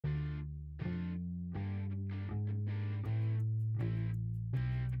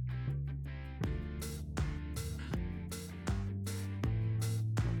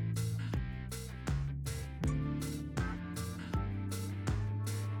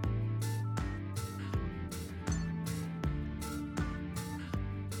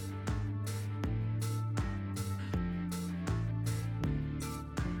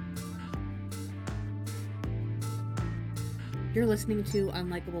You're listening to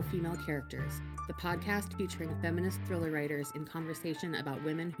Unlikable Female Characters, the podcast featuring feminist thriller writers in conversation about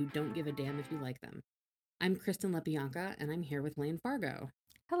women who don't give a damn if you like them. I'm Kristen LaBianca, and I'm here with Lane Fargo.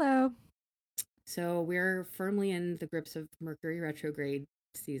 Hello. So we're firmly in the grips of Mercury retrograde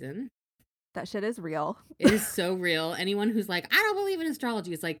season. That shit is real. It is so real. Anyone who's like, I don't believe in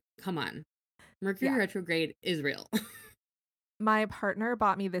astrology, is like, come on. Mercury Yeah. retrograde is real. My partner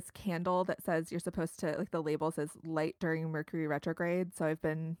bought me this candle that says you're supposed to, like, the label says light during Mercury retrograde. So I've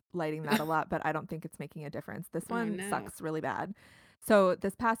been lighting that a lot, but I don't think it's making a difference. This Oh one no. sucks really bad. So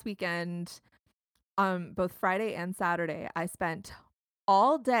this past weekend, both Friday and Saturday, I spent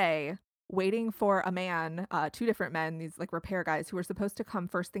all day waiting for a man, two different men, these like repair guys who were supposed to come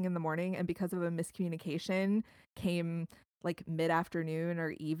first thing in the morning, and because of a miscommunication came like mid-afternoon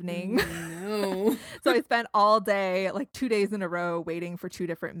or evening. No. So I spent all day, like 2 days in a row, waiting for two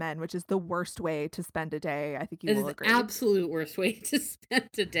different men, which is the worst way to spend a day. I think you It is will the agree. absolute worst way to spend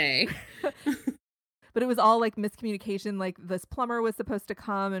a day. But it was all like miscommunication. Like this plumber was supposed to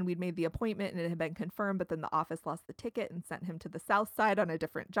come and we'd made the appointment and it had been confirmed, but then the office lost the ticket and sent him to the south side on a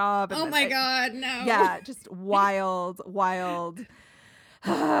different job. And Oh then my God, no. yeah, just wild, wild.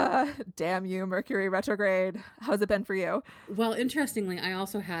 Damn you, Mercury retrograde. How's it been for you? Well, interestingly, I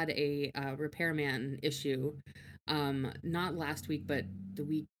also had a repairman issue. Not last week, but the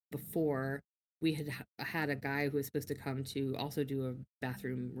week before. We had a guy who was supposed to come to also do a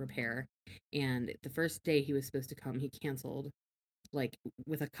bathroom repair, and the first day he was supposed to come, he canceled like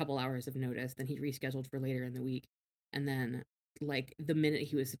with a couple hours of notice. Then he rescheduled for later in the week, and then like the minute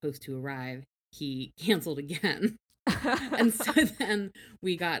he was supposed to arrive, he canceled again. And so then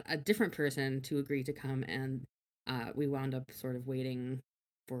we got a different person to agree to come, and we wound up sort of waiting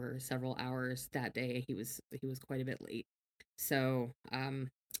for several hours that day. He was quite a bit late. So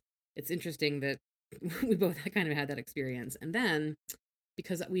it's interesting that we both kind of had that experience. And then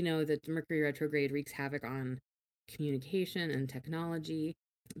because we know that Mercury retrograde wreaks havoc on communication and technology,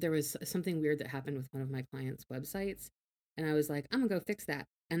 there was something weird that happened with one of my clients' websites, and I was like, I'm gonna go fix that,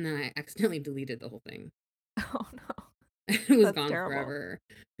 and then I accidentally deleted the whole thing. Oh no, It was that's gone terrible. forever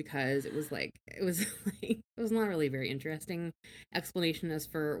because it was like it was not really a very interesting explanation as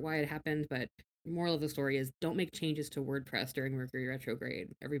for why it happened. But moral of the story is don't make changes to WordPress during Mercury retrograde,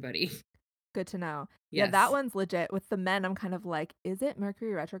 everybody. Good to know. Yeah, that Yes. one's legit. With the men, I'm kind of like, is it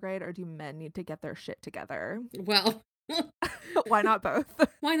Mercury retrograde or do men need to get their shit together? Well, Why not both?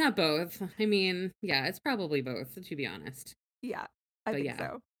 why not both? I mean, yeah, it's probably both, to be honest. Yeah, I But think yeah,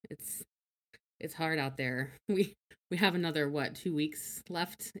 so. it's it's hard out there. We have another what, 2 weeks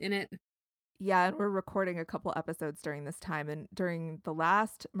left in it. Yeah, and we're recording a couple episodes during this time. And during the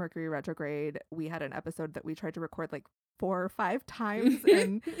last Mercury retrograde, we had an episode that we tried to record like 4 or 5 times,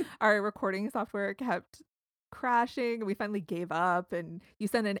 and our recording software kept crashing. We finally gave up, and you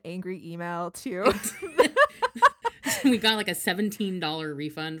sent an angry email to. We got like a $17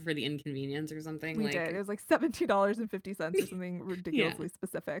 refund for the inconvenience or something. We did. It Like, was like $17.50 or something yeah, ridiculously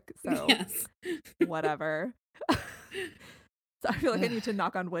specific. So yes. whatever. So I feel like I need to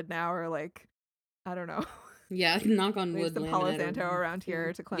knock on wood now, or like, I don't know, Yeah, knock on maybe wood some Palo laminate or Santo around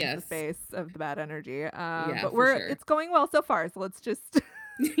here to cleanse the yes. space of the bad energy. Yeah, But for sure. it's going well so far. So let's just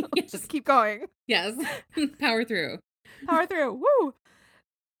let's just Yes. keep going. Yes. Power through. Power through. Woo!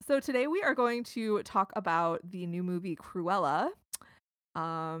 So today we are going to talk about the new movie Cruella,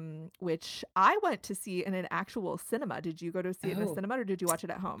 which I went to see in an actual cinema. Did you go to see it in a Oh, cinema or did you watch it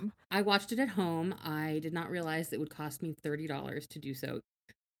at home? I watched it at home. I did not realize it would cost me $30 to do so,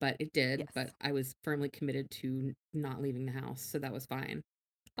 but it did. Yes, But I was firmly committed to not leaving the house, so that was fine.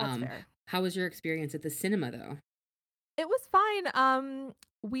 that's fair. How was your experience at the cinema though? It was fine.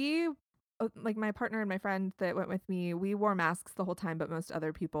 We like my partner and my friend that went with me, we wore masks the whole time, but most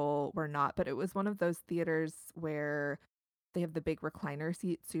other people were not. But it was one of those theaters where they have the big recliner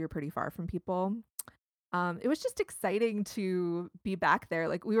seats, so you're pretty far from people. It was just exciting to be back there.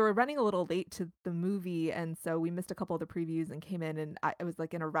 Like we were running a little late to the movie, and so we missed a couple of the previews and came in, and I was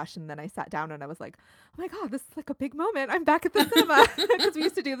like in a rush, and then I sat down and I was like, "Oh my god, this is like a big moment! I'm back at the cinema," because we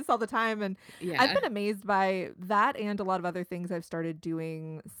used to do this all the time, and I've Yeah. been amazed by that and a lot of other things I've started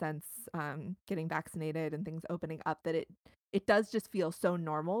doing since getting vaccinated and things opening up. That it does just feel so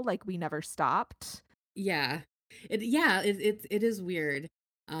normal, like we never stopped. Yeah. It is weird.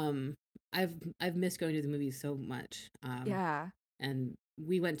 Um I've missed going to the movies so much. Yeah. And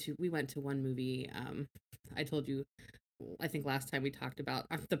we went to one movie. I told you, I think last time we talked about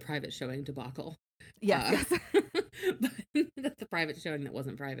the private showing debacle. Yes. Uh Yes. but that's the private showing that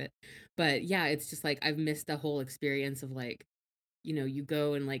wasn't private. But yeah, it's just like I've missed the whole experience of like you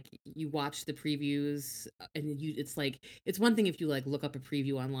go and like you watch the previews and it's like it's one thing if you like look up a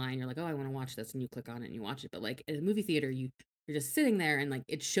preview online, you're like, oh, I want to watch this, and you click on it and you watch it. But like in a movie theater, you're just sitting there and like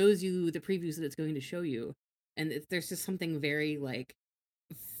it shows you the previews that it's going to show you, and there's just something very like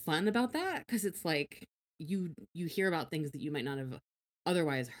fun about that because it's like you hear about things that you might not have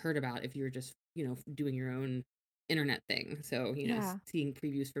otherwise heard about if you were just doing your own internet thing. So Yeah. seeing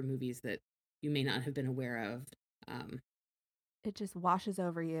previews for movies that you may not have been aware of. um It just washes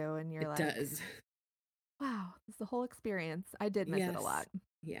over you and you're it like, does. wow, this is the whole experience. I did miss it a Yes. lot.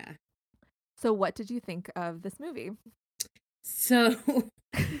 Yeah. So what did you think of this movie? So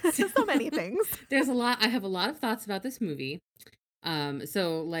so So many things. I have a lot of thoughts about this movie.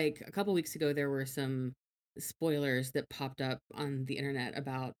 So like a couple weeks ago there were some spoilers that popped up on the internet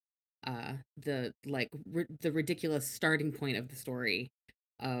about the like the ridiculous starting point of the story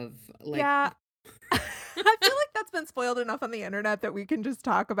of like Yeah. I feel like that's been spoiled enough on the internet that we can just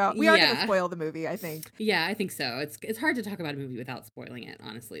talk about. We are going to yeah. spoil the movie, I think. Yeah, I think so. It's hard to talk about a movie without spoiling it,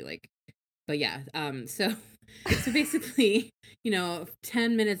 honestly. Like, but yeah, so basically,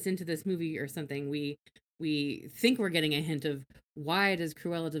 10 minutes into this movie or something, we think we're getting a hint of why does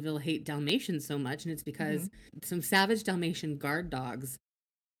Cruella de Vil hate Dalmatians so much, and it's Mhm. because some savage Dalmatian guard dogs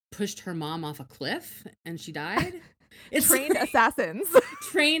pushed her mom off a cliff and she died. It's Trained like assassins.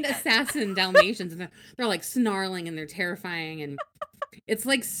 trained assassin Dalmatians, and they're like snarling and they're terrifying, and it's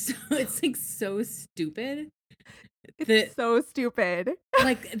like so stupid It's that so stupid.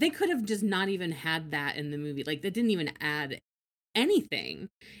 like they could have just not even had that in the movie. Like they didn't even add anything.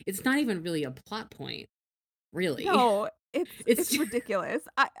 It's not even really a plot point, really. No, it's It's ridiculous.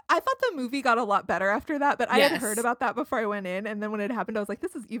 I thought the movie got a lot better after that, but I had heard yes. about that before I went in, and then when it happened, I was like,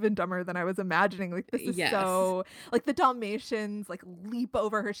 "This is even dumber than I was imagining." Like, this is Yes. so like the Dalmatians like leap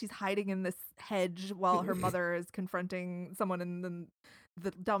over her. She's hiding in this hedge while her mother is confronting someone, and then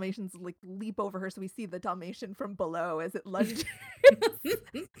the Dalmatians like leap over her, so we see the Dalmatian from below as it lunges. and,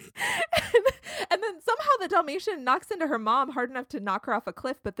 and then somehow the Dalmatian knocks into her mom hard enough to knock her off a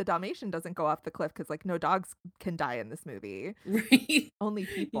cliff, but the Dalmatian doesn't go off the cliff because like no dogs can die in this movie, Right. only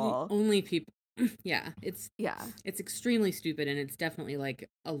people. Only people. Yeah, Yeah. it's extremely stupid, and it's definitely like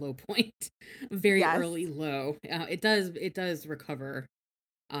a low point. A very Yes. early low. It does recover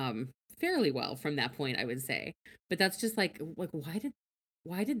um fairly well from that point, I would say. But that's just like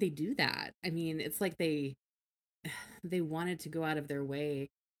why did they do that? I mean, it's like they wanted to go out of their way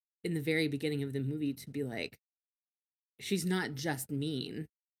in the very beginning of the movie to be like, she's not just mean.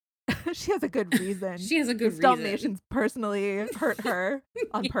 She has a good reason. She has a good This reason. Dalmatians personally hurt her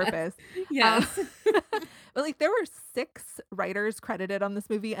on Yes. purpose. Um, Yes. but like there were 6 writers credited on this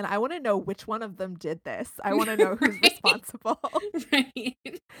movie, and I want to know which one of them did this. I want to know who's Right. responsible. Right.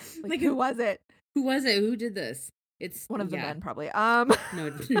 Like Like who was it? who was it? Who did this? It's One of the yeah, men probably.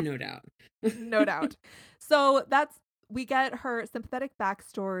 no doubt. No doubt. So that's we get her sympathetic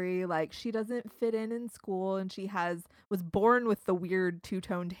backstory. Like she doesn't fit in school, and she was born with the weird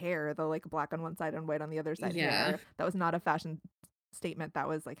two-toned hair, the like black on one side and white on the other side Yeah. hair. That was not a fashion statement. That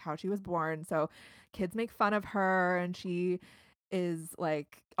was like how she was born. So kids make fun of her, and she is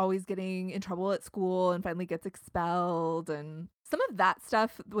like always getting in trouble at school and finally gets expelled, and some of that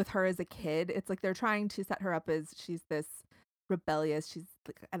stuff with her as a kid, it's like they're trying to set her up as she's this rebellious, she's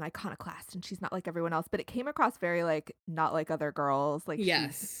like an iconoclast and she's not like everyone else, but it came across very like not like other girls, like she's Yes.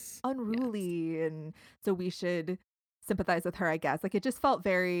 Yes. unruly, and so we should sympathize with her, I guess. Like it just felt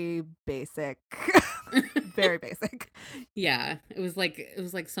very basic. Very basic. Yeah. It was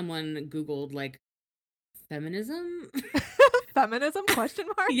like someone Googled like feminism. Feminism question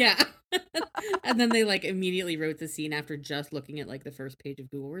mark? Yeah. And then they like immediately wrote the scene after just looking at like the first page of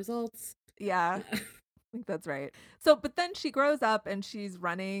Google results. Yeah. I think that's right. So, but then she grows up and she's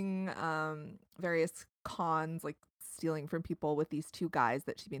running various cons, like stealing from people with these 2 guys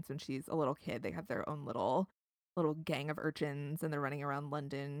that she meets when she's a little kid. They have their own little gang of urchins, and they're running around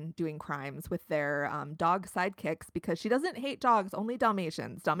London doing crimes with their dog sidekicks because she doesn't hate dogs, only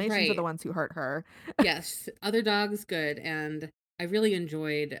Dalmatians. Dalmatians are the Right. ones who hurt her. Yes. Other dogs good, and I really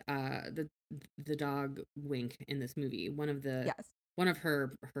enjoyed the dog Wink in this movie. Yes. One of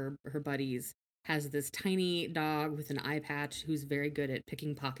her buddies has this tiny dog with an eye patch who's very good at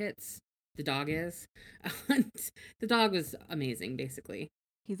picking pockets. The dog is. And the dog was amazing, basically.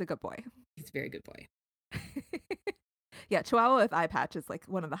 He's a good boy. He's a very good boy. Yeah, Chihuahua with eye patch is like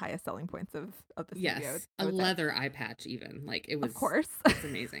one of the highest selling points of this movie, Yes, I a would say. leather eye patch even. Like Of course. it's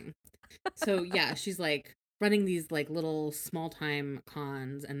amazing. So yeah, she's like running these like little small time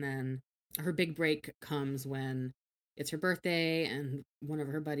cons, and then her big break comes when it's her birthday, and one of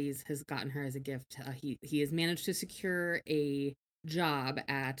her buddies has gotten her as a gift. He has managed to secure job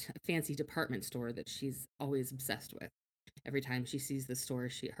at a fancy department store that she's always obsessed with. Every time she sees the store,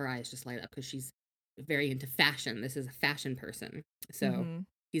 her eyes just light up because she's very into fashion. This is a fashion person. So Mhm.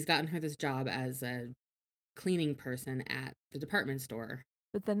 he's gotten her this job as a cleaning person at the department store.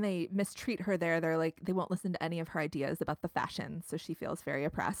 But then they mistreat her there. They're like, they won't listen to any of her ideas about the fashion, so she feels very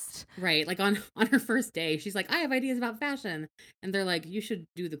oppressed. Right. Like on her first day, she's like, I have ideas about fashion. And they're like, you should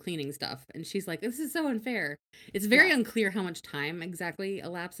do the cleaning stuff. And she's like, this is so unfair. It's very Yes. unclear how much time exactly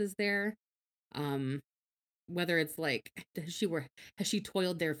elapses there. Um, whether it's like, has she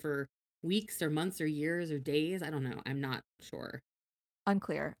toiled there for weeks or months or years or days? I don't know. I'm not sure.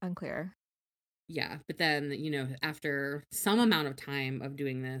 Unclear, unclear. Yeah. But then, after some amount of time of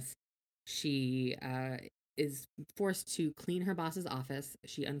doing this, she is forced to clean her boss's office.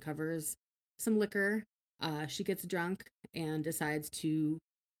 She uncovers some liquor. She gets drunk and decides to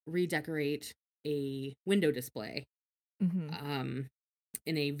redecorate a window display Mhm. um,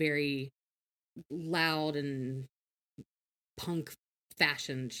 in a very loud and punk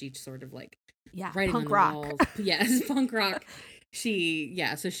fashion. She sort of like Yeah, writing on punk the rock. walls. Yes, punk rock.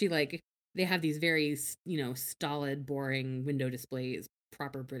 So she like, they have these very, stolid, boring window displays,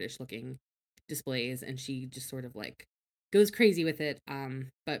 proper British looking displays. And she just sort of like goes crazy with it.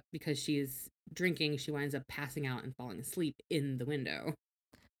 But because she's drinking, she winds up passing out and falling asleep in the window.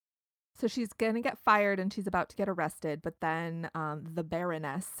 So she's gonna get fired and she's about to get arrested, but then the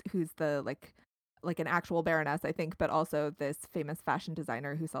Baroness, who's the like an actual Baroness, I think, but also this famous fashion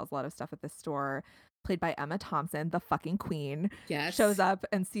designer who sells a lot of stuff at this store, played by Emma Thompson, the fucking queen, shows Yes. up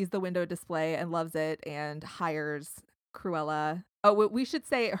and sees the window display and loves it and hires Cruella. Oh, we should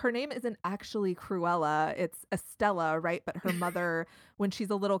say her name isn't actually Cruella, it's Estella, right? But her mother, when she's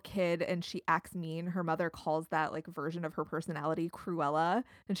a little kid and she acts mean, her mother calls that like version of her personality Cruella.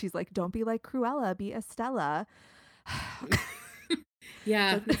 And she's like, don't be like Cruella, be Estella.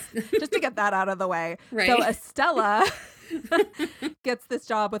 Yeah, So it's just to get that out of the way. So right. Estella gets this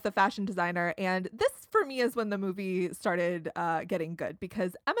job with a fashion designer. And this for me is when the movie started getting good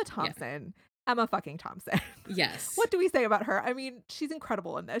because Yeah. Emma fucking Thompson. Yes. What do we say about her? I mean, she's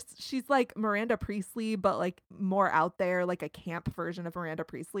incredible in this. She's like Miranda Priestley, but like more out there, like a camp version of Miranda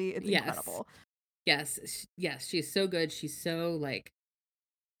Priestley. It's Yes. incredible. Yes, she's so good. She's so like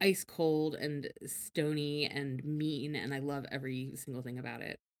ice cold and stony and mean, and I love every single thing about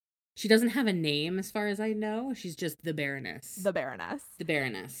it. She doesn't have a name as far as I know. She's just the Baroness. The Baroness. The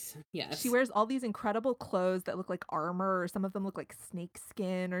Baroness. She Yes. wears all these incredible clothes that look like armor, or some of them look like snake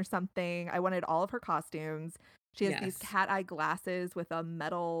skin or something. I wanted all of her costumes. She has these Yes. cat eye glasses with a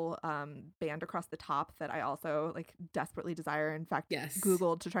metal band across the top that I also like desperately desire. In fact, Yes.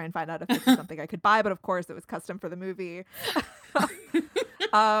 Googled to try and find out if this is something I could buy, but of course it was custom for the movie.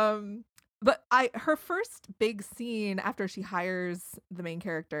 um, but her first big scene after she hires the main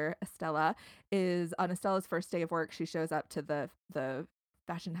character Estella is on Estella's first day of work. She shows up to the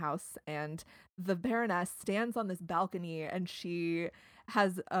fashion house and the Baroness stands on this balcony and she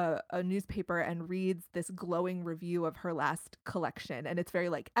has a newspaper and reads this glowing review of her last collection and it's very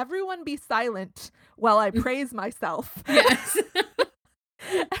like everyone be silent while I praise myself. Yes.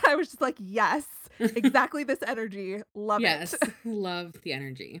 I was just like, yes, exactly this energy. Love it. Yes. Love the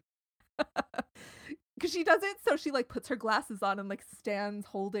energy. Because she does it so she like puts her glasses on and like stands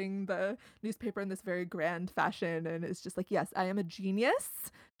holding the newspaper in this very grand fashion and it's just like, yes, I am a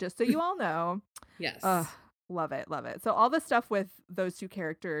genius, just so you all know. Ugh, Yes. love it, love it. So all the stuff with those two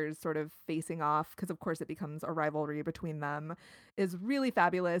characters sort of facing off, because of course it becomes a rivalry between them, is really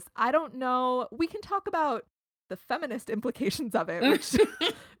fabulous. I don't know. We can talk about the feminist implications of it, which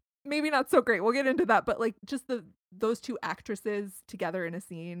maybe not so great. We'll get into that, but like just those two actresses together in a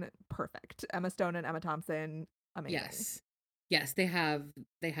scene, perfect. Emma Stone and Emma Thompson, amazing. Yes. Yes, they have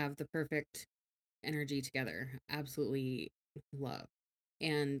the perfect energy together. Absolutely love.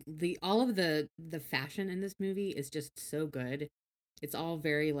 And the all of the fashion in this movie is just so good. It's all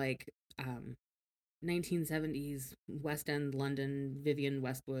very like 1970s West End London, Vivian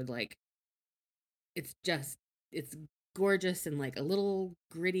Westwood, like it's just it's gorgeous and like a little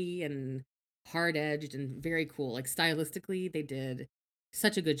gritty and hard edged and very cool. Like stylistically, they did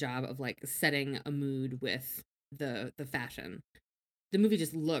such a good job of like setting a mood with the fashion. The movie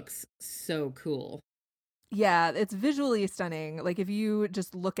just looks so cool. Yeah, it's visually stunning. Like if you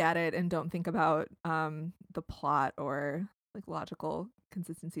just look at it and don't think about the plot or like logical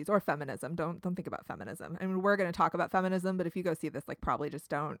consistencies or feminism, don't think about feminism. I mean, we're going to talk about feminism, but if you go see this, like probably just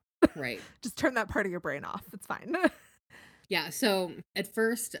don't. Right. Just turn that part of your brain off. It's fine. Yeah, so at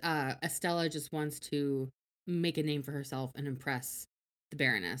first Estella just wants to make a name for herself and impress the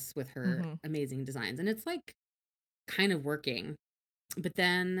Baroness with her Mhm. amazing designs. And it's like kind of working. But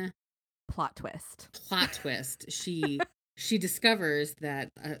then Plot twist. plot twist, she discovers that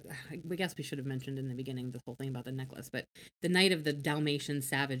we guess we should have mentioned in the beginning the whole thing about the necklace, but the night of the Dalmatian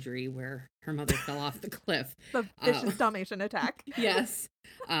savagery where her mother fell off the cliff. The uh, vicious Dalmatian attack. yes.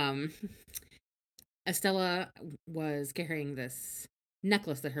 um Estella was carrying this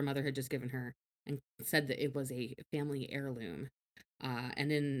necklace that her mother had just given her and said that it was a family heirloom.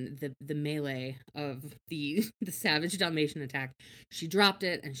 And in the melee of the the savage Dalmatian attack, she dropped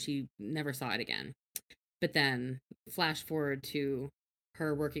it and she never saw it again. But then flash forward to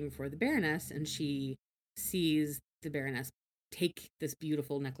her working for the Baroness, and she sees the Baroness take this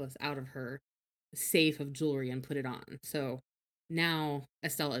beautiful necklace out of her safe of jewelry and put it on. So now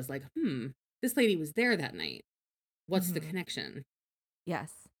Estella is like, this lady was there that night. What's the Hmm. connection?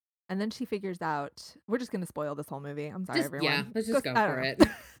 Yes. And then she figures out, we're just going to spoil this whole movie. I'm sorry, Just, yeah, everyone. let's just go I for don't it.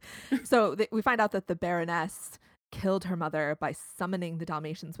 know. So we find out that the Baroness killed her mother by summoning the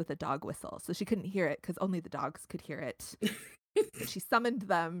Dalmatians with a dog whistle. So she couldn't hear it because only the dogs could hear it. But she summoned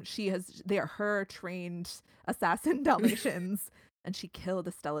them. They are her trained assassin Dalmatians, and she killed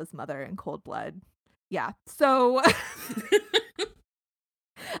Estella's mother in cold blood. Yeah. So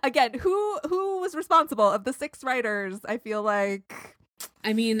again, who was responsible of the 6 writers? I feel like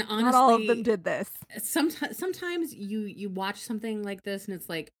I mean, not all of them honestly, did this. sometimes you watch something like this and it's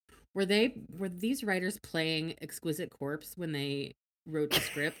like, were these writers playing Exquisite Corpse when they wrote the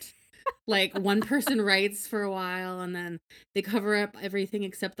script? Like one person writes for a while and then they cover up everything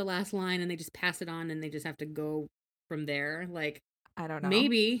except the last line and they just pass it on and they just have to go from there. Like I don't know.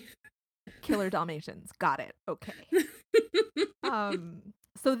 maybe. Killer Dalmatians. Got it. Okay. Um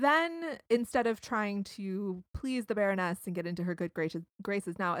so then instead of trying to please the Baroness and get into her good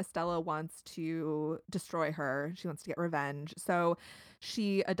graces, now Estella wants to destroy her. She wants to get revenge. So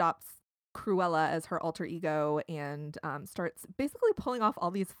she adopts Cruella as her alter ego and starts basically pulling off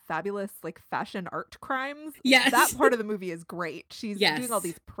all these fabulous like fashion art crimes. That Yes. part of the movie is great. She's doing all Yes.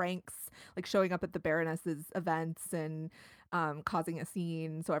 these pranks, like showing up at the Baroness's events and causing a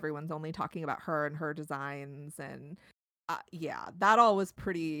scene so everyone's only talking about her and her designs. And yeah, that all was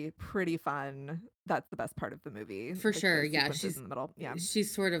pretty fun. That's the best part of the movie, For like sure. the Yeah, sequences in the middle. Yeah.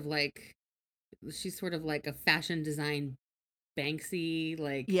 she's sort of like she's sort of like a fashion design Banksy,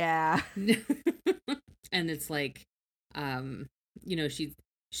 like. Yeah. And it's like, um she's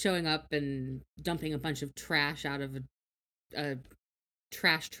showing up and dumping a bunch of trash out of a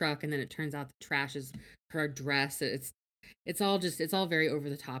trash truck, and then it turns out the trash is her dress. It's all very over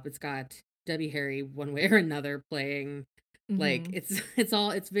the top. It's got Debbie Harry one way or another playing. Like Hmm.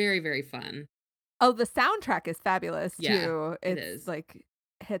 it's very, very fun. Oh, the soundtrack is fabulous Yeah, too. it It's is. like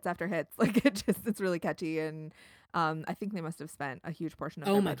hits after hits. Like it's really catchy. And I think they must have spent a huge portion of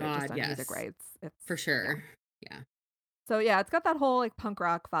Oh their my budget just god, on music yes. rights. It's For yeah. sure. Yeah. So yeah, it's got that whole like punk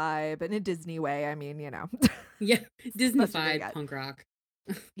rock vibe in a Disney way. I mean, Yeah, as much as you're gonna Disney-fied get. punk rock.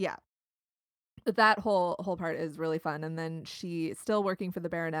 Yeah. That whole part is really fun. And then she, still working for the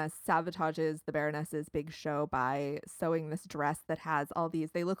Baroness, sabotages the Baroness's big show by sewing this dress that has all these,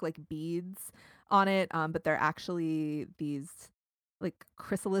 they look like beads on it, but they're actually these like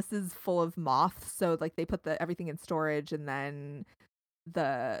chrysalises full of moths. So like they put the everything in storage, and then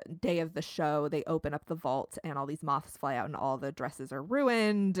the day of the show they open up the vault and all these moths fly out and all the dresses are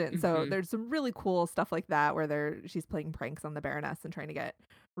ruined. And so Mhm. there's some really cool stuff like that where she's playing pranks on the Baroness and trying to get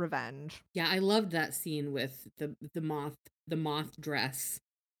revenge. Yeah, I loved that scene with the moth dress,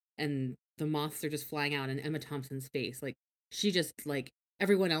 and the moths are just flying out in Emma Thompson's face. Like she just like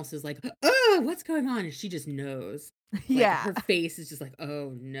everyone else is like, "Oh, what's going on?" And she just knows. Like Yeah. her face is just like,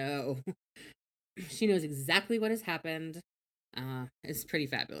 "Oh no." She knows exactly what has happened. It's pretty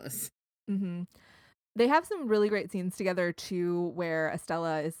fabulous. Hmm. They have some really great scenes together too, where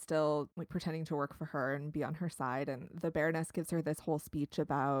Estella is still like pretending to work for her and be on her side, and the Baroness gives her this whole speech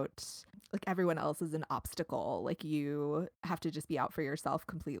about like everyone else is an obstacle, like you have to just be out for yourself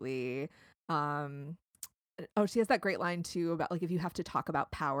completely. Um, oh, she has that great line too about like if you have to talk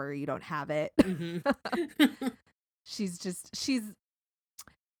about power, you don't have it. Mhm. She's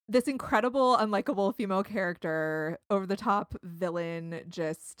this incredible, unlikable female character, over the top villain,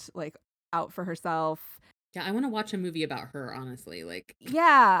 just like out for herself. Yeah, I want to watch a movie about her, honestly. Like,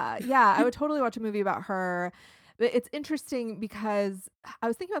 Yeah, yeah, I would totally watch a movie about her. But it's interesting because I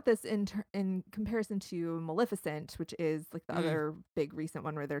was thinking about this in comparison to Maleficent, which is like the mm, other big recent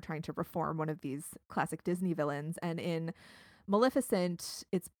one where they're trying to reform one of these classic Disney villains. And in Maleficent,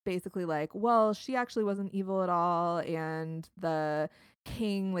 it's basically like, well, she actually wasn't evil at all, and the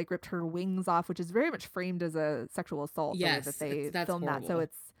king like ripped her wings off, which is very much framed as a sexual assault the way that yes, they that's filmed that. So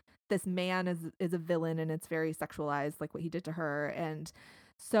horrible. this man is a villain and it's very sexualized, like what he did to her. And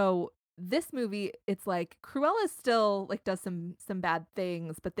so this movie, it's like Cruella still like does some bad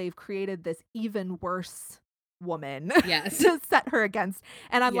things, but they've created this even worse woman Yes. to set her against.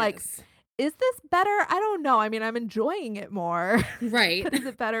 And I'm like, Yes. is this better? I don't know. I mean, I'm enjoying it more. Right. But is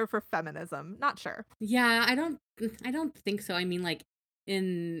it better for feminism? Not sure. Yeah, I don't think so. I mean, like,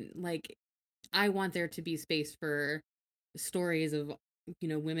 in like, I want there to be space for stories of,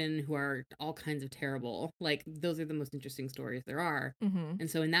 women who are all kinds of terrible. Like, those are the most interesting stories there are. Mhm. And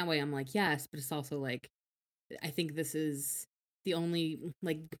so in that way I'm like, yes, but it's also like, I think this is the only,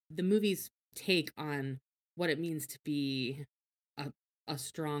 like, the movie's take on what it means to be a a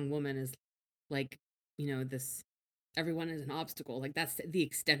strong woman is like, this, everyone is an obstacle. Like, that's the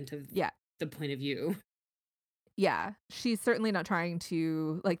extent of Yeah. the point of view. Yeah. She's certainly not trying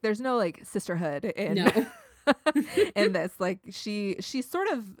to like there's no like sisterhood in No. in this. Like she's sort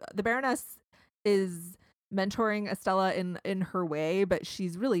of the Baroness is mentoring Estella in her way, but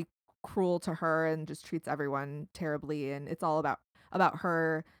she's really cruel to her and just treats everyone terribly, and it's all about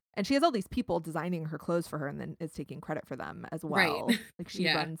her. And she has all these people designing her clothes for her and then is taking credit for them as Right. well. Like she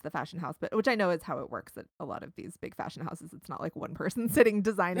Yeah. runs the fashion house, but which I know is how it works at a lot of these big fashion houses. It's not like one person sitting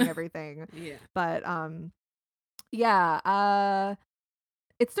designing everything. Yeah. But yeah,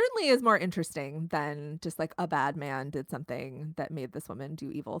 it certainly is more interesting than just like a bad man did something that made this woman do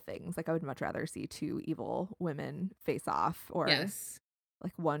evil things. Like I would much rather see two evil women face off, or Yes.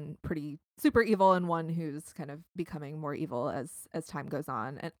 like one pretty super evil and one who's kind of becoming more evil as time goes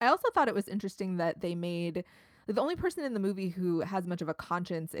on. And I also thought it was interesting that they made like, the only person in the movie who has much of a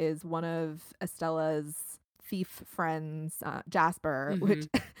conscience is one of Estella's thief friends, Jasper, which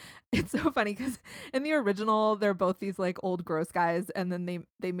Mhm. it's so funny because in the original they're both these like old gross guys, and then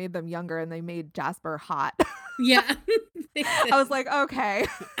they made them younger and they made Jasper hot. Yeah. They I was did. like, okay.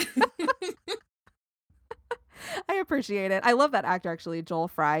 I appreciate it. I love that actor actually, Joel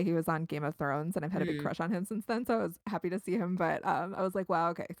Fry. He was on Game of Thrones and I've had a big Mm. crush on him since then, so I was happy to see him, but I was like, wow,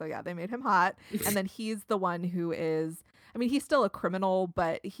 okay. So yeah, they made him hot. And then he's the one who is I mean, he's still a criminal,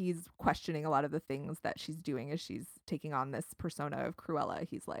 but he's questioning a lot of the things that she's doing as she's taking on this persona of Cruella.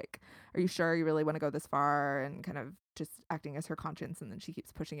 He's like, "Are you sure you really want to go this far?" and kind of just acting as her conscience, and then she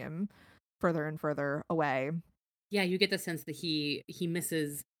keeps pushing him further and further away. Yeah, you get the sense that he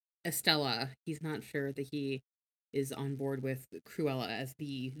misses Estella. He's not sure that he is on board with Cruella as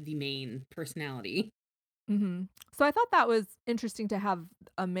the main personality. Mhm. So I thought that was interesting to have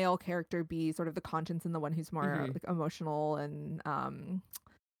a male character be sort of the conscience and the one who's more Mhm. like emotional and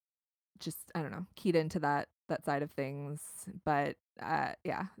just I don't know, keyed into that side of things. But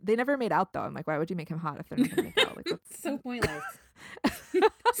yeah, they never made out though. I'm like, why would you make him hot if they're not gonna make out? Like So pointless.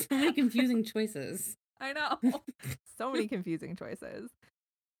 that's So many confusing choices. I know. So many confusing choices.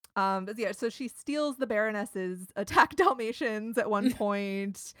 But yeah, so she steals the Baroness's attack Dalmatians at one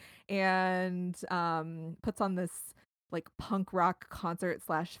point and puts on this like punk rock concert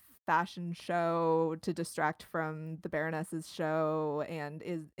slash fashion show to distract from the Baroness's show. And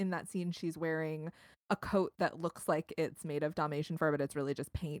is in that scene, she's wearing a coat that looks like it's made of Dalmatian fur, but it's really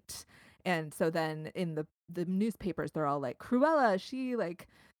just paint. And so then in the newspapers, they're all like, Cruella, she like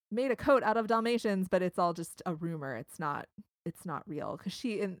made a coat out of Dalmatians, but it's all just a rumor. It's not real because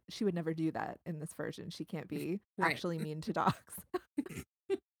she would never do that in this version. She can't be Right. actually mean to dogs.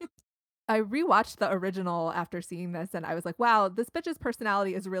 I rewatched the original after seeing this and I was like, wow, this bitch's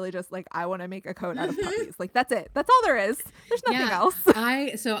personality is really just like, I want to make a coat out of puppies. Like that's it. That's all there is. There's nothing Yeah. else.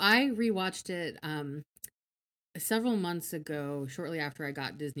 I rewatched it several months ago, shortly after I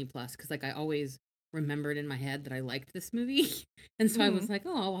got Disney Plus, because like I always remembered in my head that I liked this movie. And so I Mhm. was like,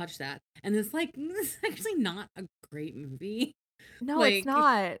 oh, I'll watch that. And it's like, it's actually not a great movie. No, it's Like,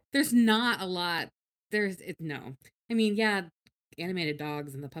 not. there's not a lot. No. I mean, yeah, animated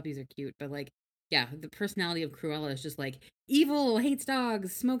dogs and the puppies are cute, but like, yeah, the personality of Cruella is just like evil, hates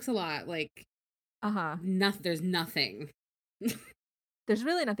dogs, smokes a lot. Like, Uh-huh. nothing. There's nothing. There's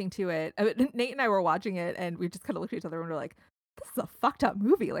really nothing to it. Nate and I were watching it and we just kind of looked at each other and we're like, this is a fucked up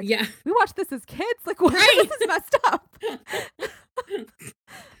movie. Like Yeah. we watched this as kids. Like what? Right. This is messed up. It's like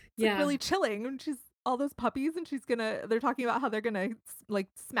Yeah. really chilling. And she's all those puppies and they're talking about how they're gonna like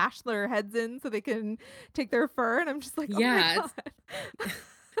smash their heads in so they can take their fur. And I'm just like, oh my Yeah. God.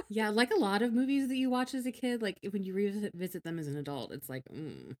 Yeah, like a lot of movies that you watch as a kid, like when you revisit them as an adult, it's like,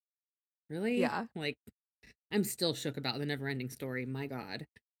 really? Yeah. Like, I'm still shook about the Neverending Story. My God.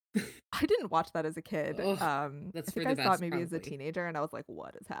 I didn't watch that as a kid. Oh, I that's for think the I saw it best, maybe as a probably. teenager and I was like,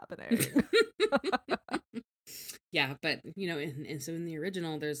 what is happening? Yeah, but and so in the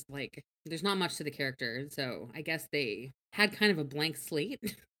original, there's not much to the character. So I guess they had kind of a blank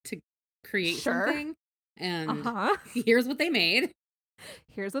slate to create Sure. something, and Uh-huh. here's what they made.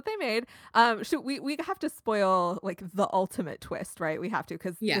 Here's what they made. Should we have to spoil, like, the ultimate twist, right? We have to,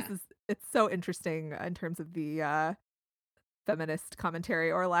 because Yeah, it's so interesting in terms of the, feminist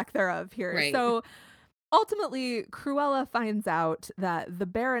commentary or lack thereof here. right. So, ultimately, Cruella finds out that the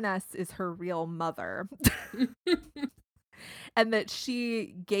Baroness is her real mother. And that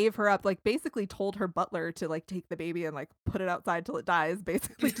she gave her up, like, basically told her butler to, like, take the baby and, like, put it outside till it dies,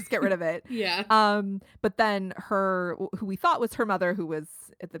 basically, just get rid of it. Yeah, But then who we thought was her mother, who was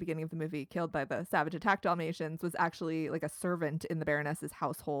at the beginning of the movie killed by the savage attack Dalmatians, was actually, like, a servant in the Baroness's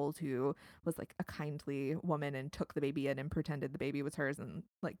household who was, like, a kindly woman and took the baby in and pretended the baby was hers and,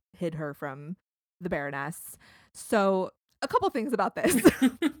 like, hid her from the Baroness. So, a couple things about this.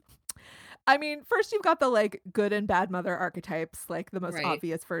 I mean, first you've got the, like, good and bad mother archetypes, like, the most right.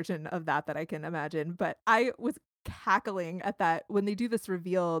 obvious version of that I can imagine, but I was cackling at that when they do this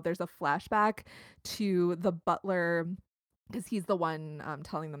reveal. There's a flashback to the butler, because he's the one,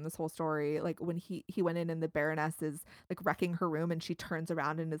 telling them this whole story, like, when he went in and the Baroness is, like, wrecking her room, and she turns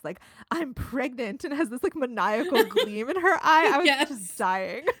around and is like, "I'm pregnant," and has this, like, maniacal gleam in her eye. I was just Yes,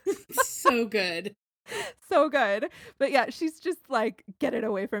 dying. so good. So good. But yeah, she's just like, "Get it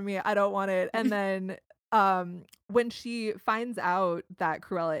away from me. I don't want it." And then when she finds out that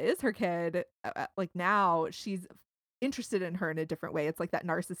Cruella is her kid, like now she's interested in her in a different way. It's like that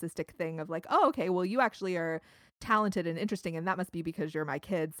narcissistic thing of like, "Oh, okay, well you actually are talented and interesting and that must be because you're my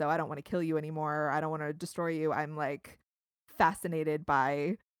kid, so I don't want to kill you anymore. I don't want to destroy you. I'm like fascinated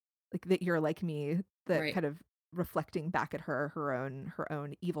by like that you're like me." That Right. kind of reflecting back at her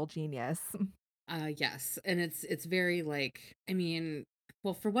own evil genius. Yes, and it's very like, I mean,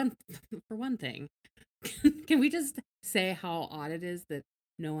 well, for one for one thing, can we just say how odd it is that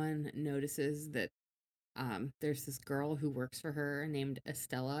no one notices that there's this girl who works for her named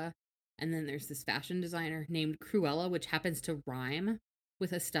Estella, and then there's this fashion designer named Cruella, which happens to rhyme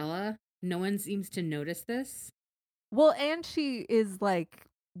with Estella. No one seems to notice this. Well, and she is, like,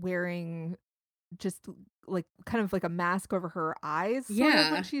 wearing just, like, kind of like a mask over her eyes sort of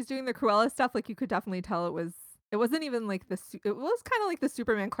when Yeah, she's doing the Cruella stuff. Like, you could definitely tell it wasn't even like it was kinda like the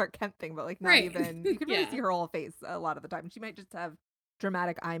Superman Clark Kent thing, but, like, not right. even you could really see Yeah. her whole face a lot of the time. She might just have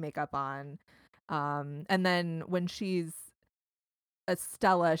dramatic eye makeup on. And then when she's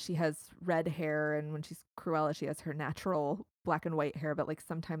Estella, she has red hair, and when she's Cruella, she has her natural black and white hair, but, like,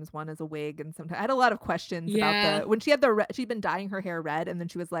 sometimes one is a wig, and sometimes I had a lot of questions about Yeah, the when she had the she'd been dyeing her hair red, and then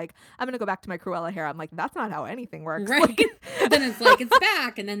she was like, "I'm gonna go back to my Cruella hair." I'm like, "That's not how anything works." right. Like But then it's like it's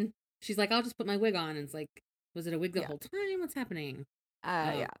back, and then she's like, "I'll just put my wig on." And it's like, was it a wig the Yeah. whole time? What's happening?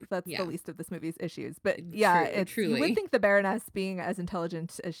 Yeah, that's the Yeah, least of this movie's issues, but yeah, true, it's you would truly. think the Baroness, being as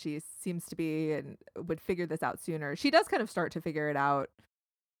intelligent as she seems to be, and would figure this out sooner. She does kind of start to figure it out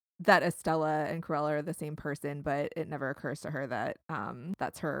that Estella and Cruella are the same person, but it never occurs to her that,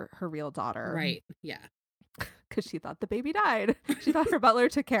 that's her real daughter, Right. Yeah. because she thought the baby died. She thought her butler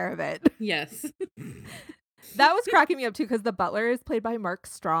took care of it. Yes. That was cracking me up too, because the butler is played by Mark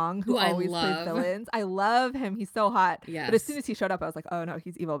Strong, who Who I always plays love. villains. I love him, he's so hot, but as soon Yes. as he showed up, I was like, "Oh, no,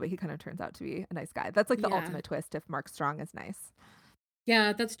 he's evil," but he kind of turns out to be a nice guy. That's like the Yeah. ultimate twist if Mark Strong is nice.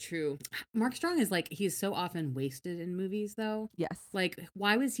 Yeah, that's true. Mark Strong is like, he's so often wasted in movies though. Yes. Like,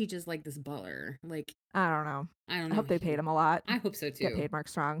 why was he just like this butler? Like, I don't know. I don't I know. hope they paid him a lot. I hope so Get too. paid, Mark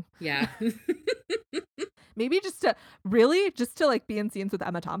Strong. Yeah. Maybe just to really just to, like, be in scenes with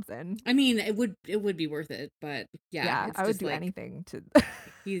Emma Thompson. I mean, it would be worth it, but yeah, Yeah, it's I would just do like anything to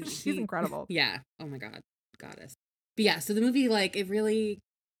she's he incredible. yeah. Oh my God. Goddess. But yeah, so the movie, like, it really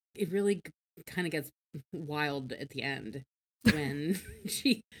kind of gets wild at the end when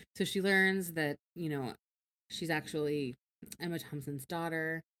she learns that, she's actually Emma Thompson's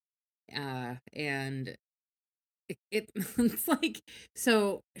daughter, and it's like,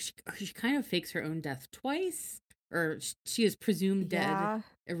 so she kind of fakes her own death twice, or she is presumed dead Yeah.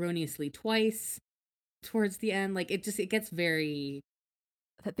 erroneously twice towards the end. Like, it gets very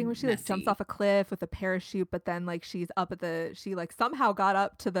That thing where she, like, jumps messy. off a cliff with a parachute, but then, like, she, like, somehow got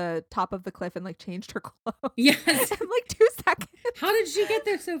up to the top of the cliff and, like, changed her clothes Yes. in, like, 2 seconds. How did she get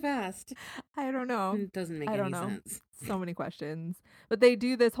there so fast? I don't know. It doesn't make I don't any know. sense. So many questions. But they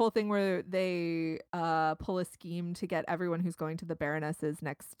do this whole thing where they, pull a scheme to get everyone who's going to the Baroness's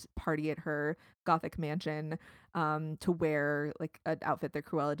next party at her gothic mansion, to wear, like, an outfit that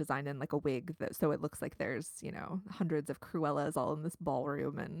Cruella designed in, like, a wig that so it looks like there's, hundreds of Cruellas all in this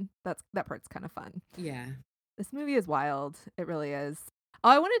ballroom, and that part's kinda fun. Yeah. This movie is wild. It really is. Oh,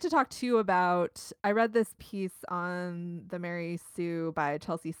 I wanted to talk to you about I read this piece on the Mary Sue by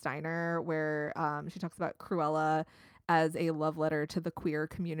Chelsea Steiner where she talks about Cruella as a love letter to the queer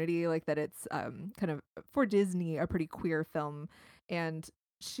community, like that it's kind of for Disney a pretty queer film. And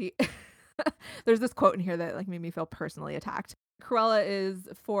she there's this quote in here that like made me feel personally attacked. Cruella is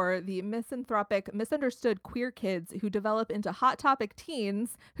for the misanthropic, misunderstood queer kids who develop into hot topic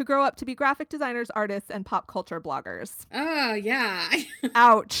teens who grow up to be graphic designers, artists, and pop culture bloggers. Oh, yeah.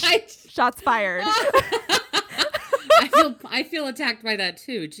 Ouch. I Shots fired. I feel attacked by that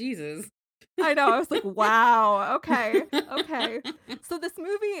too. Jesus. I know. I was like, wow. Okay. Okay. So this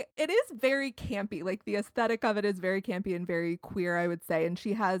movie, it is very campy. Like the aesthetic of it is very campy and very queer, I would say. And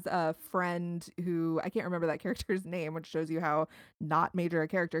she has a friend who I can't remember that character's name, which shows you how not major a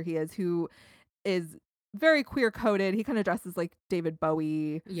character he is, who is very queer coded. He kind of dresses like David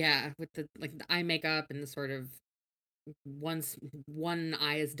Bowie. Yeah, with the like the eye makeup and the sort of once one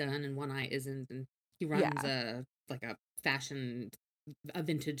eye is done and one eye isn't, and he runs Yeah. a fashion a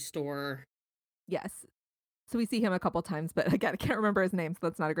vintage store. Yes. So we see him a couple times, but again, I can't remember his name, so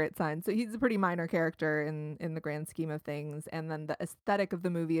that's not a great sign. So he's a pretty minor character in the grand scheme of things. And then the aesthetic of the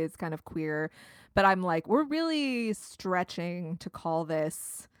movie is kind of queer, but I'm like, we're really stretching to call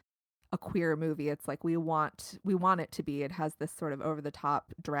this a queer movie. It's like we want it to be. It has this sort of over the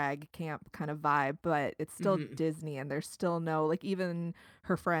top drag camp kind of vibe, but it's still Hmm. Disney and there's still no like even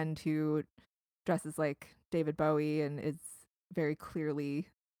her friend who dresses like David Bowie and is very clearly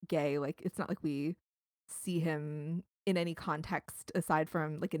gay. Like it's not like we see him in any context aside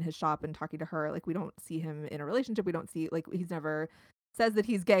from like in his shop and talking to her. Like we don't see him in a relationship. We don't see like he's never says that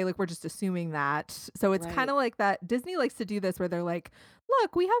he's gay. Like we're just assuming that. So it's kind Right. of like that Disney likes to do this where they're like,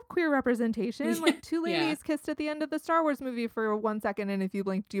 look, we have queer representation. Like two Yeah. ladies kissed at the end of the Star Wars movie for 1 second and if you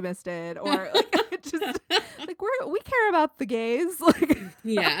blinked you missed it. Or like it just like we care about the gays. Like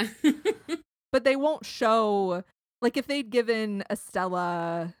Yeah. but they won't show like if they'd given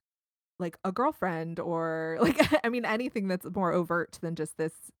Estella like a girlfriend or like I mean anything that's more overt than just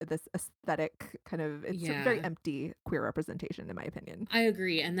this aesthetic kind of it's a very Yeah. empty queer representation in my opinion. I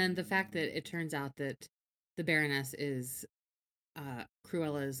agree. And then the fact that it turns out that the Baroness is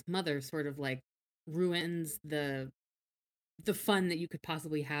Cruella's mother sort of like ruins the fun that you could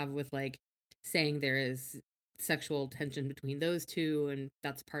possibly have with like saying there is sexual tension between those two, and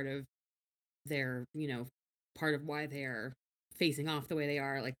that's part of their, part of why they're facing off the way they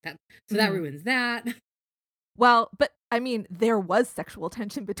are, like that. So that Mhm. ruins that. Well, but I mean there was sexual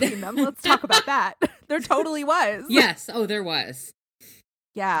tension between them. Let's talk about that. There totally was. Yes. Oh, there was.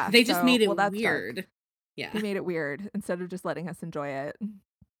 Yeah, They just so made well it that's dark. weird. They Yeah. made it weird instead of just letting us enjoy it.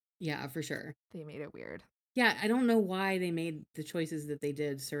 Yeah, for sure. They made it weird. Yeah, I don't know why they made the choices that they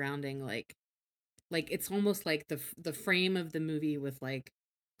did surrounding like it's almost like the frame of the movie with like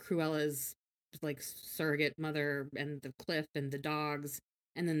Cruella's like surrogate mother and the cliff and the dogs,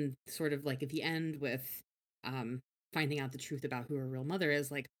 and then sort of like at the end with um finding out the truth about who her real mother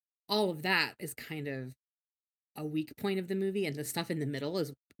is, like all of that is kind of a weak point of the movie, and the stuff in the middle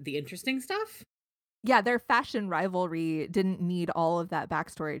is the interesting stuff. Yeah, their fashion rivalry didn't need all of that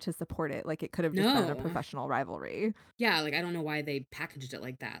backstory to support it, like, it could have just been a No. professional rivalry. Yeah, like I don't know why they packaged it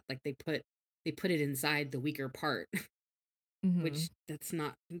like that. Like they put it inside the weaker part, which Mhm, that's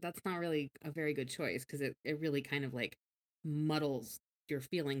not really a very good choice because it really kind of like muddles your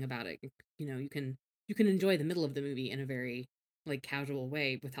feeling about it. You can enjoy the middle of the movie in a very like casual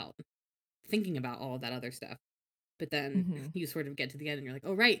way without thinking about all of that other stuff. But then mhm. you sort of get to the end and you're like,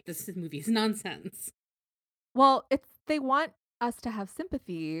 "Oh right, this movie is nonsense." Well, it's they want us to have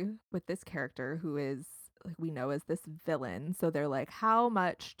sympathy with this character who is, like, we know is this villain, so they're like, "How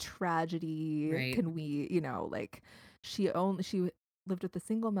much tragedy Right. can we" like, she lived with a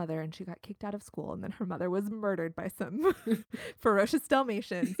single mother, and she got kicked out of school, and then her mother was murdered by some ferocious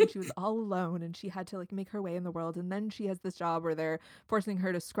Dalmatians, and she was all alone, and she had to, like, make her way in the world, and then she has this job where they're forcing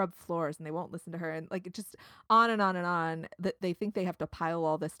her to scrub floors, and they won't listen to her, and, like, it just on and on and on, that they think they have to pile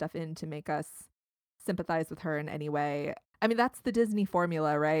all this stuff in to make us sympathize with her in any way. I mean, that's the Disney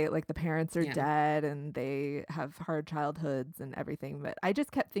formula, right? Like the parents are Yeah. dead and they have hard childhoods and everything. But I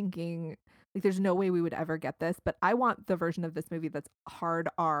just kept thinking, like, there's no way we would ever get this. But I want the version of this movie that's hard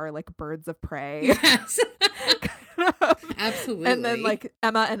R, like Birds of Prey. Yes. Kind of. And then Absolutely. like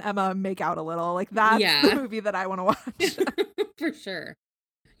Emma and Emma make out a little. Like that's the Yeah. movie that I want to watch. For sure.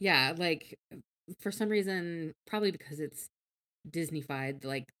 Yeah, like for some reason, probably because it's Disneyfied,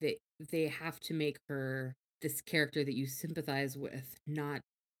 like they have to make her this character that you sympathize with, not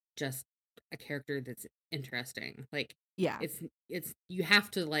just a character that's interesting. Like Yeah. it's you have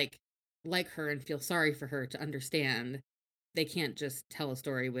to like her and feel sorry for her to understand. They can't just tell a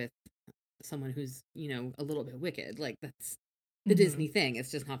story with someone who's, a little bit wicked. Like that's the Hmm. Disney thing. It's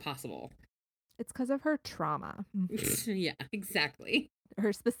just not possible. It's because of her trauma. Yeah, exactly.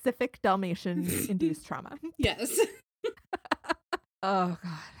 Her specific Dalmatian-induced trauma. Yes. Oh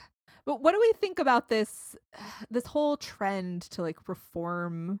god. But what do we think about this whole trend to, like,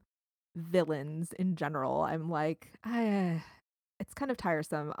 reform villains in general? I'm like, it's kind of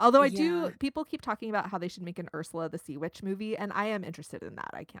tiresome. Although I do Yeah. people keep talking about how they should make an Ursula the Sea Witch movie, and I am interested in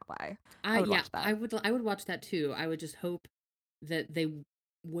that, I can't lie. I would Yeah, watch that. I would watch that too. I would just hope that they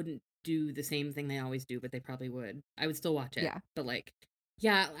wouldn't do the same thing they always do, but they probably would. I would still watch it. Yeah. But like,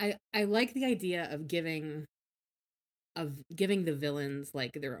 yeah, I like the idea of giving the villains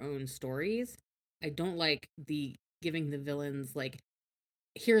like their own stories. I don't like the giving the villains like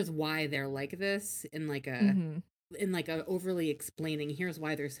here's why they're like this Mhm. in like a overly explaining here's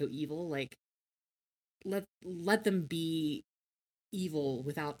why they're so evil. Like let them be evil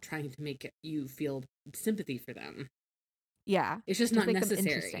without trying to make you feel sympathy for them. Yeah. It's just Just not make them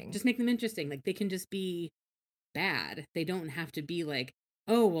necessary. interesting. Just make them interesting. Like they can just be bad. They don't have to be like,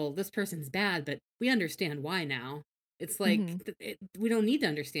 "Oh, well, this person's bad, but we understand why now." It's like Mhm. we don't need to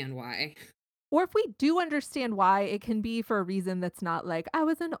understand why. Or if we do understand why, it can be for a reason that's not like, "I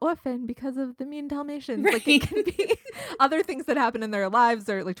was an orphan because of the mean Dalmatians." Like, it Right. can be other things that happen in their lives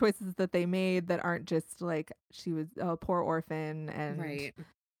or, like, choices that they made that aren't just like, she was a poor orphan and Right.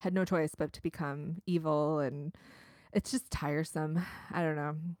 had no choice but to become evil, and it's just tiresome. I don't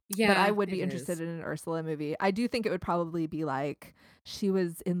know. But I Yeah, would it be interested is. in an Ursula movie. I do think it would probably be like she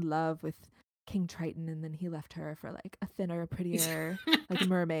was in love with King Triton and then he left her for like a thinner, prettier, like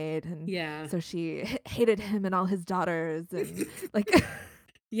mermaid, and Yeah. so she hated him and all his daughters and like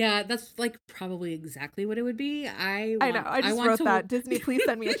Yeah, that's like probably exactly what it would be. I know. I I just want wrote to that. Disney, please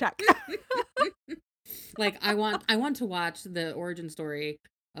send me a check. like I want to watch the origin story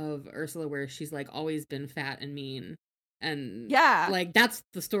of Ursula where she's like always been fat and mean and Yeah. like that's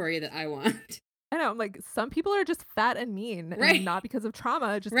the story that I want. I know. I'm like, some people are just fat and mean Right. and not because of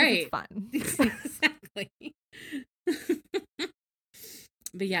trauma, just because it's Right. fun. Exactly.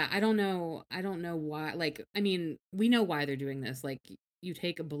 But yeah, I don't know why like I mean, we know why they're doing this. Like you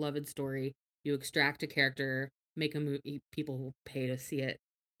take a beloved story, you extract a character, make a movie, people will pay to see it.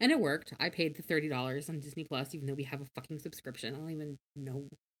 And it worked. I paid the $30 on Disney Plus even though we have a fucking subscription. I don't even know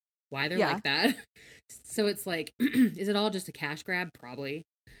why they're Yeah, like that. So it's like is it all just a cash grab? Probably.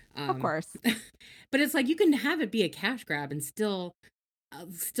 of Um course. but it's like you can have it be a cash grab and still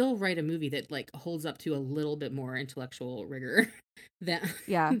write a movie that like holds up to a little bit more intellectual rigor than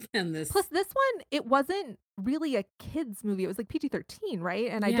Yeah. than Plus, this. this one, it wasn't really a kids movie. It was like PG-13, right?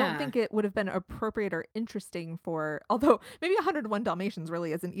 And I don't Yeah, think it would have been appropriate or interesting for, although maybe 101 Dalmatians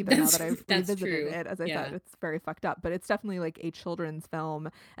really isn't either now that's that I've that's revisited true. it. As I said, Yeah, it's very fucked up, but it's definitely like a children's film.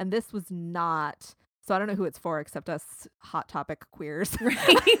 And this was not. So I don't know who it's for except us hot topic queers.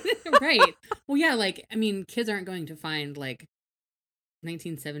 right, right. Well, yeah, like I mean, kids aren't going to find like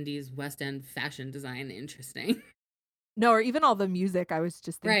 1970s West End fashion design interesting. No, or even all the music. I was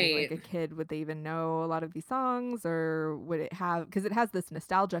just thinking, like, Right. a kid, would they even know a lot of these songs, or would it have, because it has this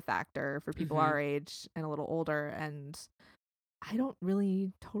nostalgia factor for people Hmm. our age and a little older, and I don't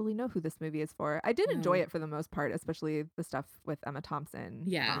really totally know who this movie is for. I did enjoy No. it for the most part, especially the stuff with Emma Thompson.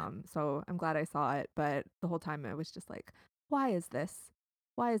 Yeah. So I'm glad I saw it, but the whole time I was just like, why is this?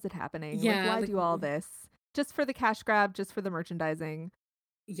 Why is it happening? Like, Yeah. why Like do all this? Just for the cash grab, just for the merchandising.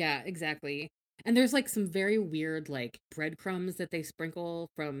 yeah, exactly. And there's like some very weird like breadcrumbs that they sprinkle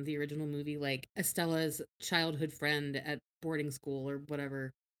from the original movie, like Estella's childhood friend at boarding school or whatever,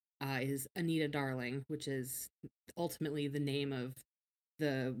 is Anita Darling, which is ultimately the name of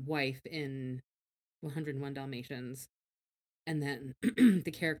the wife in 101 Dalmatians. And then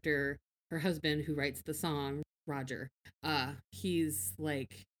the character, her husband who writes the song, Roger, he's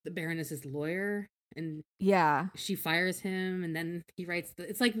like the Baroness's lawyer and Yeah. she fires him and then he writes the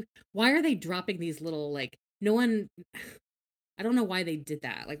it's like why are they dropping these little like no one I don't know why they did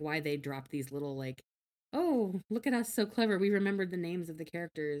that like why they dropped these little like oh look at us so clever we remembered the names of the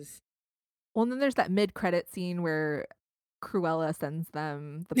characters. Well, and then there's that mid-credit scene where Cruella sends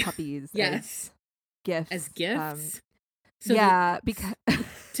them the puppies Yes, as as gifts. gifts so that Yeah, because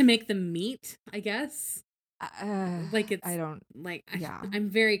to make them meet I guess like I it's don't. like Yeah, I'm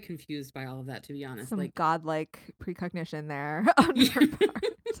very confused by all of that to be honest some like godlike precognition there on her part.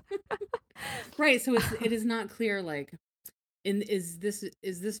 right so it is not clear like and is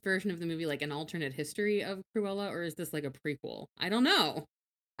this version of the movie like an alternate history of Cruella or is this like a prequel? I don't know.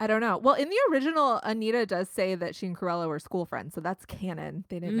 I don't know. Well, in the original, Anita does say that she and Cruella were school friends, so that's canon.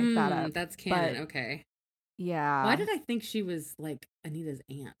 They didn't make that up. That's canon. But Okay. Why yeah, did I think she was like Anita's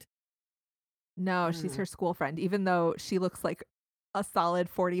aunt? I no, don't she's know. her school friend, even though she looks like a solid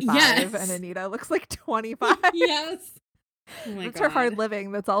 45 and Yes. Anita looks like 25. Yes. Oh my That's her hard God.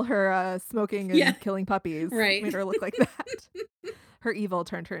 living. That's all her smoking Yeah. and killing puppies Right. made her look like that. Her evil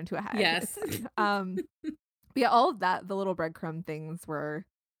turned her into a hag. It's Yes. fine. But yeah, all of that, the little breadcrumb things were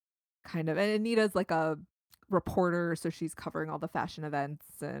kind of, and Anita's like a reporter, so she's covering all the fashion events,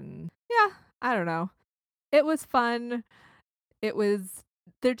 and yeah, I don't know. It was fun. It was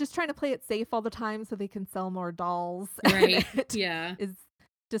they're just trying to play it safe all the time so they can sell more dolls. And Right. it Yeah. is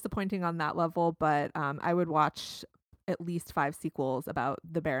disappointing on that level, but I would watch at least 5 sequels about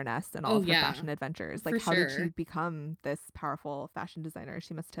the Baroness and all Oh of her yeah, fashion adventures. for Like, how did she sure. become this powerful fashion designer?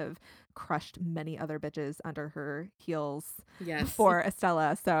 She must have crushed many other bitches under her heels Yes. before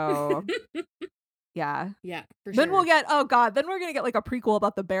Estella. So, yeah. Yeah, for Then we'll sure. get, oh god, then we're gonna get like a prequel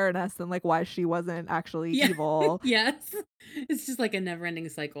about the Baroness and like why she wasn't actually Yeah. evil. Yes. It's just like a never-ending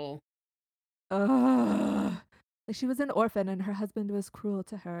cycle. Ugh. Like, she was an orphan and her husband was cruel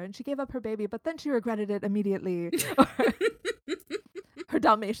to her and she gave up her baby, but then she regretted it immediately. Her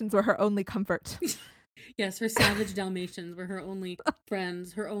Dalmatians were her only comfort. Yes, her savage Dalmatians were her only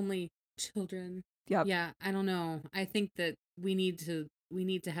friends, her only children. Yep. Yeah, I don't know. I think that we need to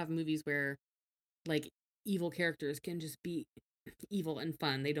have movies where like evil characters can just be evil and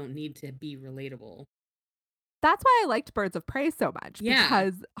fun. They don't need to be relatable. That's why I liked Birds of Prey so much, Yeah.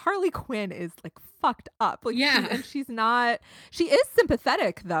 because Harley Quinn is like fucked up. Like Yeah. she's not, she is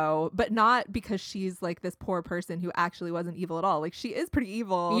sympathetic though, but not because she's like this poor person who actually wasn't evil at all. Like she is pretty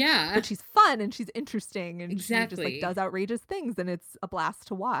evil, Yeah. but she's fun and she's interesting and she just like Exactly. does outrageous things and it's a blast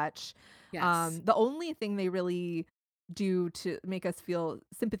to watch. Yes. The only thing they really do to make us feel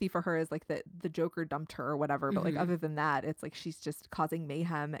sympathy for her is like the Joker dumped her or whatever, but like Mhm. other than that, it's like she's just causing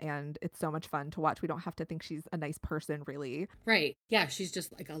mayhem and it's so much fun to watch. We don't have to think she's a nice person really. Right. Yeah, she's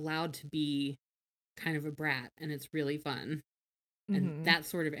just like allowed to be kind of a brat and it's really fun. And Hmm. that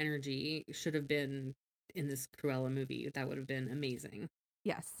sort of energy should have been in this Cruella movie. That would have been amazing.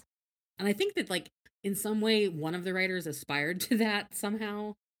 Yes. And I think that like in some way one of the writers aspired to that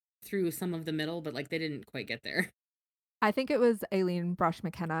somehow through some of the middle, but like they didn't quite get there. I think it was Aileen Brosh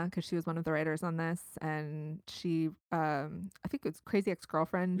McKenna because she was one of the writers on this, and she, I think it was Crazy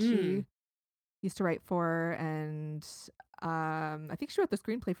Ex-Girlfriend. Mm. She used to write for, and I think she wrote the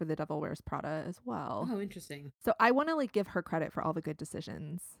screenplay for The Devil Wears Prada as well. Oh, interesting. So I want to like give her credit for all the good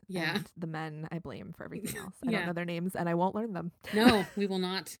decisions, Yeah. and the men I blame for everything else. I don't Yeah. know their names, and I won't learn them. No, we will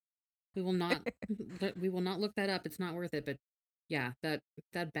not. We will not. We will not look that up. It's not worth it. But yeah, that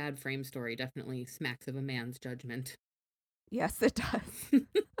bad frame story definitely smacks of a man's judgment. Yes, it does.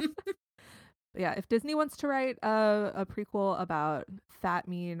 Yeah, if Disney wants to write a prequel about fat,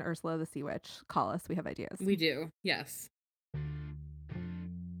 mean Ursula the Sea Witch, call us. We have ideas. We do. Yes.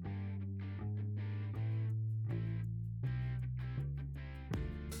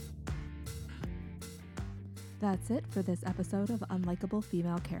 That's it for this episode of Unlikable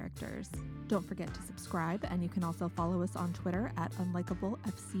Female Characters. Don't forget to subscribe, and you can also follow us on Twitter at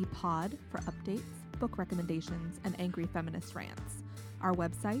UnlikableFCPod for updates, book recommendations, and angry feminist rants. Our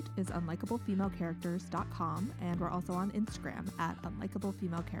website is unlikablefemalecharacters.com, and we're also on Instagram at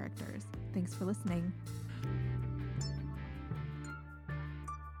UnlikableFemaleCharacters. Thanks for listening.